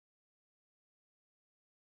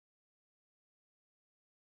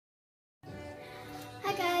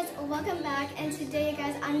welcome back, and today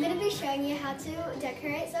guys I'm going to be showing you how to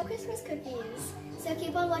decorate some Christmas cookies. So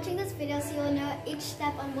keep on watching this video so you'll know each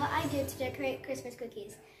step on what I do to decorate Christmas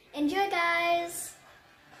cookies. Enjoy guys!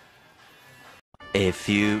 A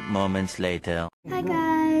few moments later. Hi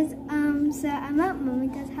guys, so I'm at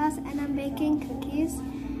Momita's house and I'm baking cookies.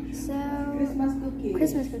 So Christmas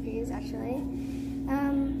cookies actually.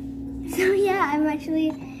 So yeah, I'm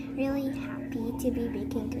actually really happy to be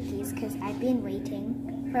baking cookies because I've been waiting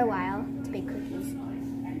for a while to bake cookies.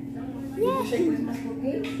 Yeah. Christmas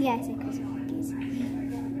cookies? Yeah, I said Christmas cookies.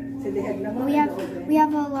 So they have We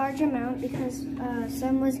have a large amount because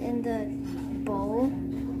some was in the bowl,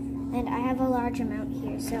 and I have a large amount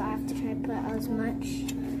here, so I have to try to put as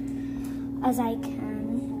much as I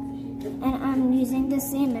can. And I'm using the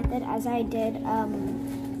same method as I did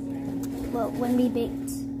when we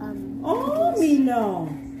baked Oh, cookies. me no.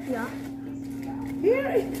 Yeah. Here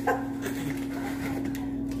it is.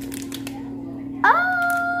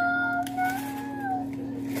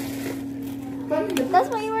 Oh no! That's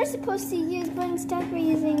what you were supposed to use, but instead we're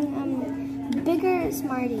using bigger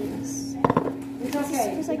Smarties. It's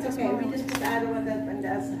okay. Just like It's the okay. small We ones. just put the other one on the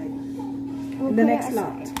outside. We'll In the put next it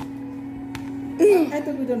lot. aside. I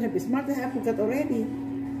thought we don't have this. Smart, I have forgot already.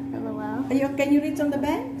 LOL. Can you reach on the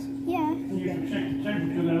bench? Yeah. You can check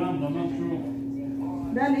temperature there, I'm not sure.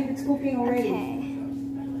 Darling, it's cooking already. Okay.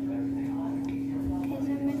 Okay,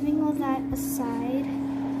 so I'm moving all that aside.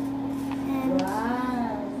 And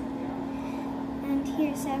Wow. and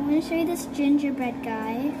here, so I'm going to show you this gingerbread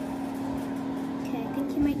guy. Okay, I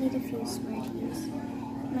think you might need a few Smarties. You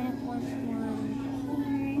might want one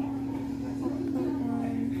here. I'll put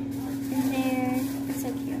one in there. It's so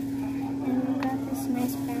cute. And we've got this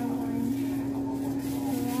nice brown one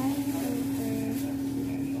right over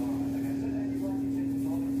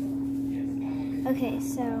here. Okay,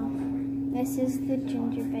 so this is the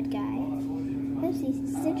gingerbread guy. Oopsies,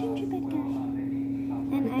 this is the gingerbread guy.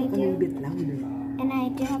 And I A little do. bit louder. And I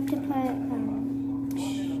do have to put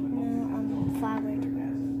flour to it.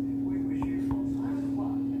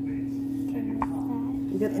 Okay,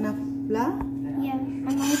 move You got enough flour? that. Yeah, I'm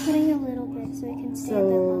only putting a little bit so it can stay a bit So-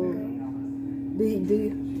 longer. Do you?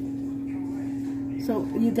 So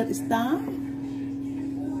you got a star?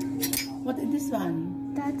 What is this one?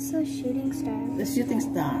 That's a shooting star. The shooting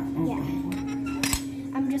star. Okay. Yeah.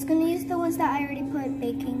 I'm just gonna use the ones that I already put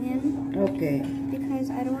baking in Okay. because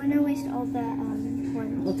I don't want to waste all the ones.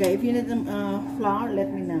 Okay. If you need flour,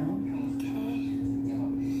 let me know. Okay.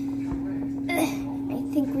 I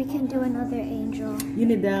think we can do another angel. You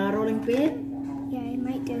need a rolling pin? Yeah, I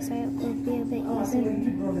might do so it will be a bit easier.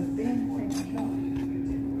 rolling pin.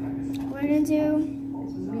 We're gonna do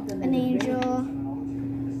an angel,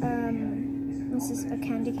 this is a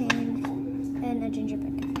candy cane, and a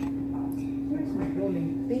gingerbread guy.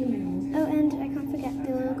 Rolling pin. Oh, and I can't forget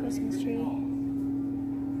the little Christmas tree.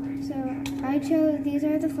 So I chose, these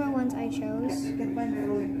are the 4 ones I chose. You can find the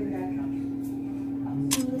rolling pin there.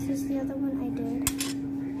 And this is the other one I did.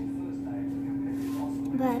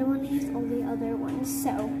 But I don't want to use all the other ones,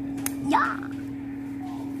 so yeah!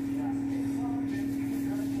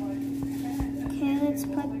 Okay, let's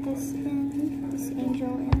put this in, this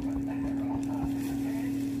angel in.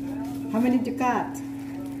 How many did you cut?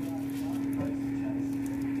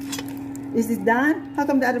 Is it done? How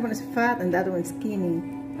come the other one is fat and the other one is skinny?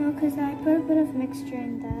 Oh, because I put a bit of mixture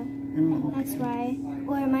in that. Oh, That's why.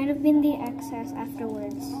 Or it might have been the excess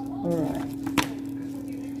afterwards. alright.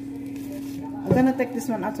 I'm gonna take this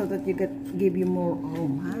one out so that you give you more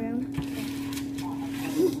room, huh? Room.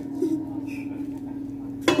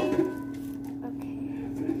 Okay.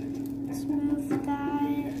 Let's move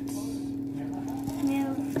that.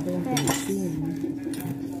 Move I don't want to be this.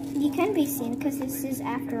 seen. You can be seen because this is,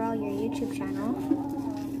 after all, your YouTube channel.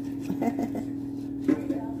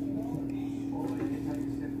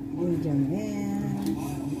 Benjamin.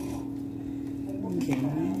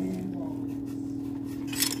 Benjamin.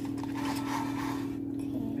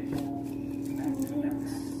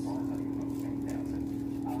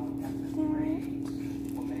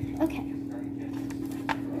 Okay.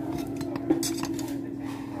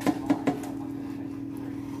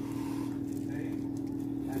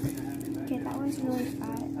 Okay, that one's really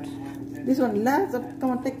fat. This one, lots of,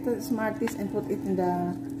 come on, take the Smarties and put it in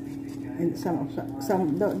the, this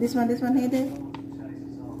one, Hayden.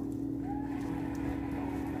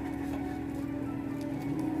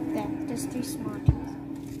 There, just 3 Smarties.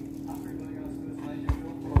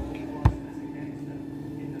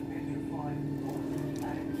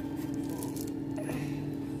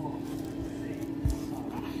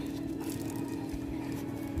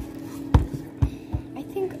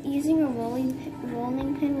 using a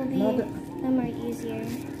rolling pin will be No, more easier.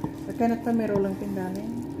 I cannot tell me rolling pin,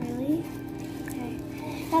 darling. Really? Okay,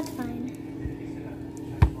 that's fine.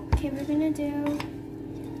 Okay, we're gonna do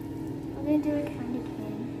a candy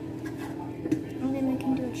cane. And then we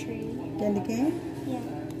can do a tree. Candy cane? Yeah.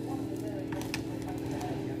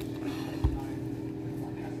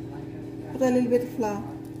 Put a little bit of flour.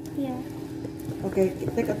 Yeah. Okay,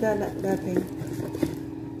 take out that thing.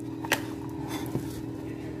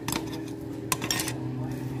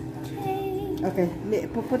 Okay. Okay,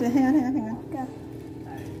 put it, hang on. Go.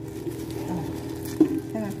 Oh,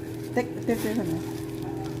 hang on. Take this one.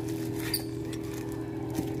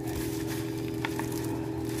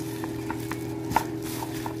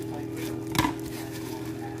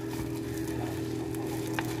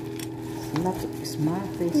 Lots of smart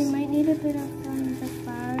face. We might need a bit of the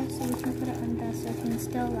flour so we can put it on the so it can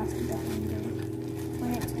still last a bit longer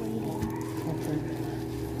when it's waiting. Okay.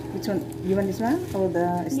 Which one? You want this one or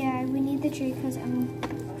the? Yeah, we need the tree because I'm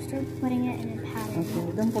still putting it in a pattern.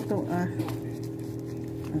 Okay, don't put the. Okay,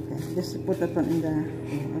 just put that one in the.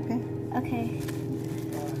 Okay. Okay.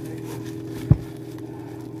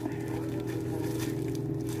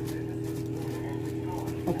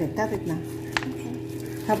 Okay, cut it now. Okay.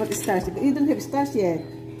 How about the stars? You don't have stars yet.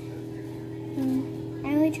 I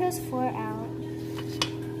only chose 4 out.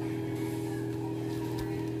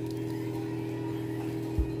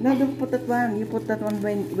 No, don't put that one. You put that one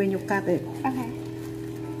when you cut it. Okay.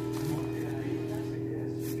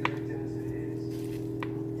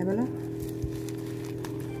 Have a look.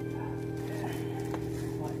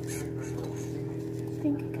 I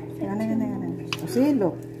think I got it. Hang on. Oh, see,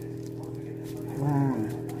 look. Wow.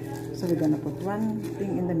 So we're gonna put one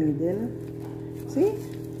thing in the middle. See?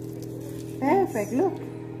 Perfect. Look.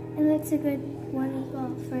 And that's a good one as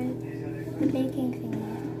well for the baking thingy.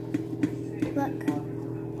 Look.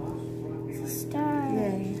 It's a star.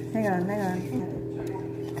 Yay. Hang on.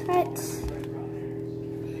 Cut.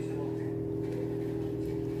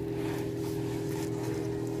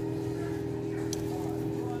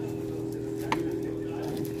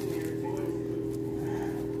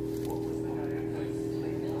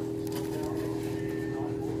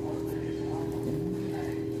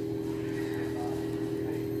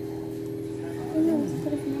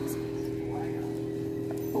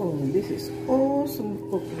 Oh, this is awesome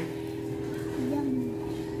cookie. Yum.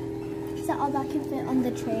 Is that all that can fit on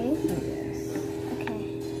the tray? Yes.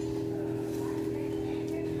 Okay.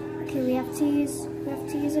 Okay, we have to use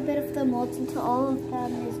a bit of the molds until all of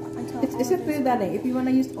them is It's up to you, darling. If you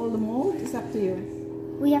wanna use all the mold, it's up to you.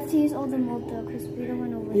 We have to use all the mold though because we don't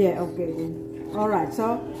want to waste. Yeah. Okay. All right.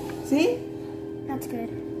 So, see? That's good.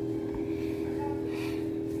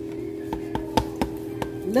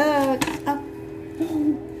 Look up.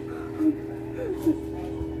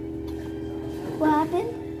 What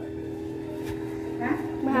happened? Huh?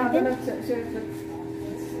 What happened?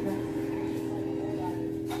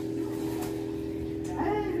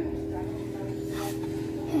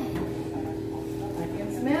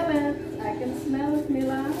 I can smell it,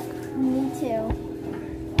 Mila. Me too.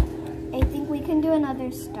 I think we can do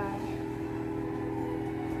another star.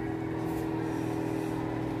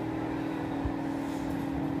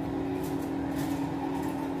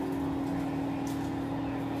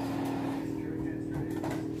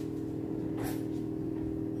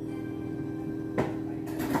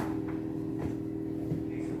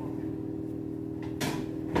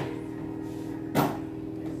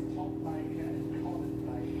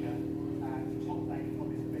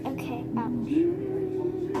 Okay, have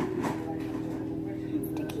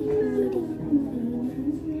to keep reading.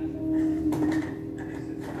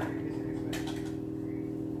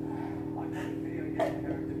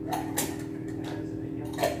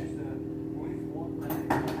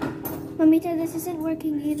 Mamita, this isn't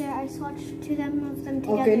working either. I swatched two of them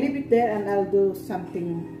together. Okay, leave it there and I'll do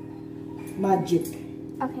something magic.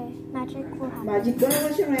 Okay, magic will happen. Magic, go and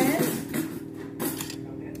wash your hands.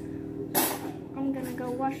 I'm gonna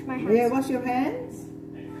go wash my hands. Yeah, wash your hands.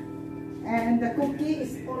 And the cookie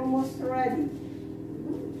is almost ready.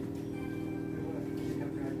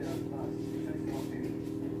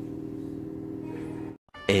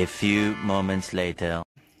 A few moments later.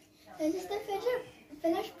 This is the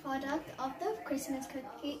finished product of the Christmas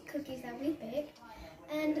cookies that we baked,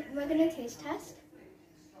 and we're gonna taste test.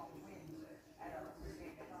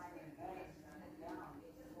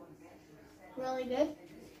 Really good.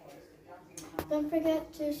 Don't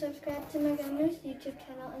forget to subscribe to my grandma's YouTube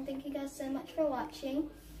channel, and thank you guys so much for watching.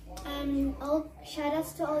 All shout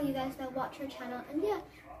outs to all you guys that watch her channel, and yeah,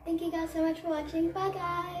 thank you guys so much for watching. Bye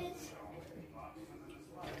guys.